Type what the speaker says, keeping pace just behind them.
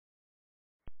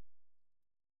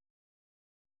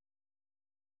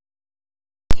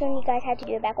showing you guys how to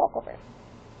do a back walkover.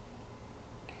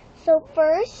 So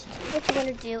first, what you're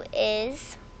going to do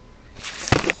is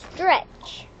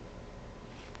stretch.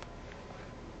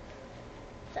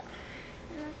 So,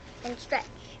 and stretch.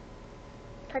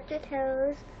 Touch your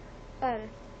toes.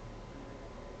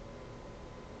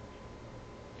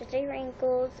 Just your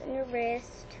ankles and your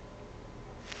wrist.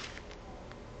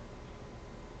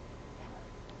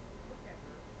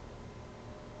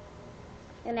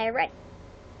 And they're ready.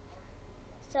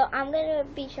 So I'm gonna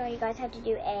be showing you guys how to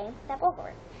do a back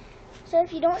walkover. So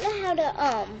if you don't know how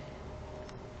to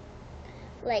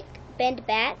like bend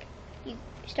back, you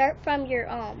start from your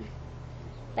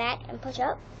back and push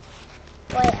up.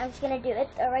 But I'm just gonna do it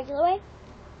the regular way.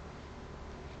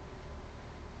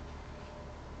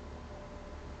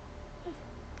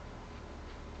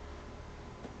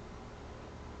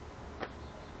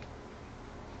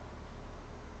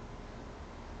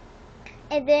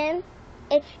 And then,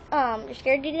 if you're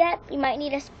scared to do that, you might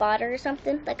need a spotter or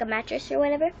something, like a mattress or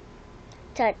whatever,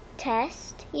 to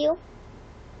test you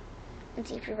and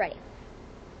see if you're ready.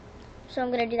 So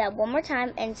I'm going to do that one more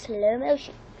time in slow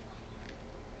motion.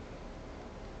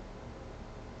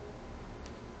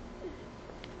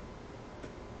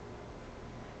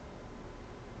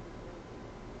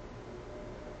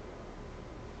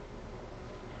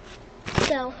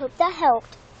 So, hope that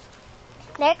helped.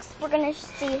 Next, we're going to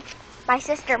see my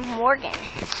sister Morgan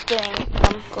doing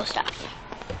some cool stuff.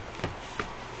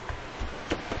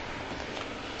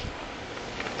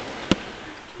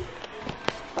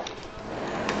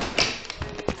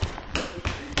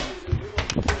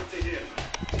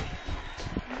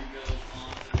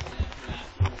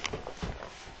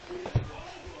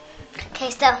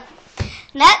 Okay, so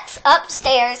next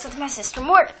upstairs with my sister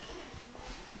Morgan.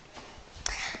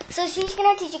 So she's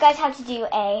going to teach you guys how to do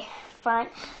a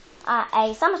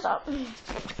somersault.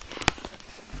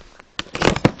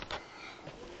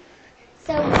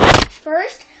 So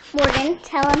first, Morgan,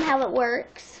 tell him how it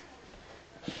works.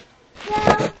 So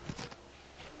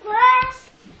first,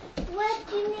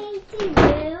 what you need to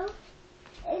do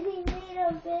is you need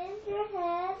to bend your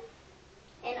head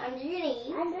and under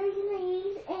your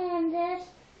knees, and just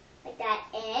like that,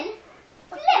 and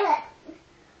flip.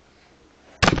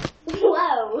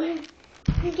 Whoa.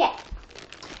 Okay.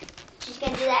 She's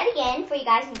going to do that again for you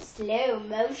guys in slow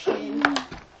motion.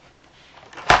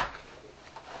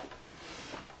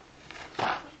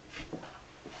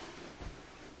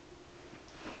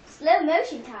 Slow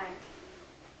motion time.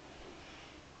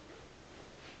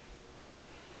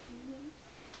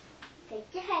 Take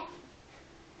your head.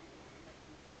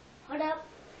 Hold up.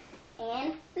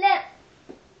 And flip.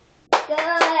 Good.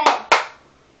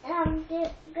 And I'm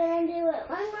going to do it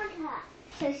one more time.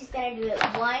 So she's going to do it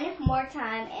one more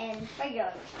time in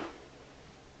regular motion.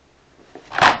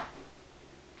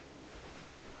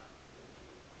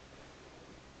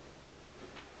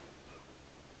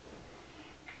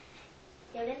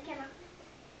 Go to the camera.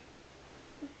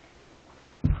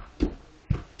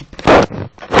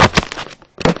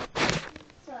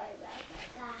 Sorry about that,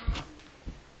 guys.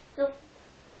 So,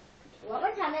 one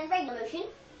more time in regular motion.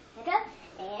 Head up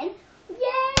and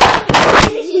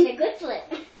yay! She's a good flip.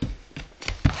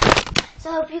 So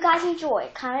I hope you guys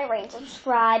enjoyed. Comment, rate, and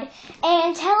subscribe.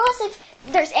 And tell us if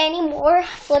there's any more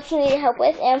flips you need help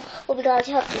with, and we'll be glad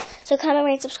to help you. So comment,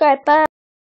 rate, and subscribe. Bye.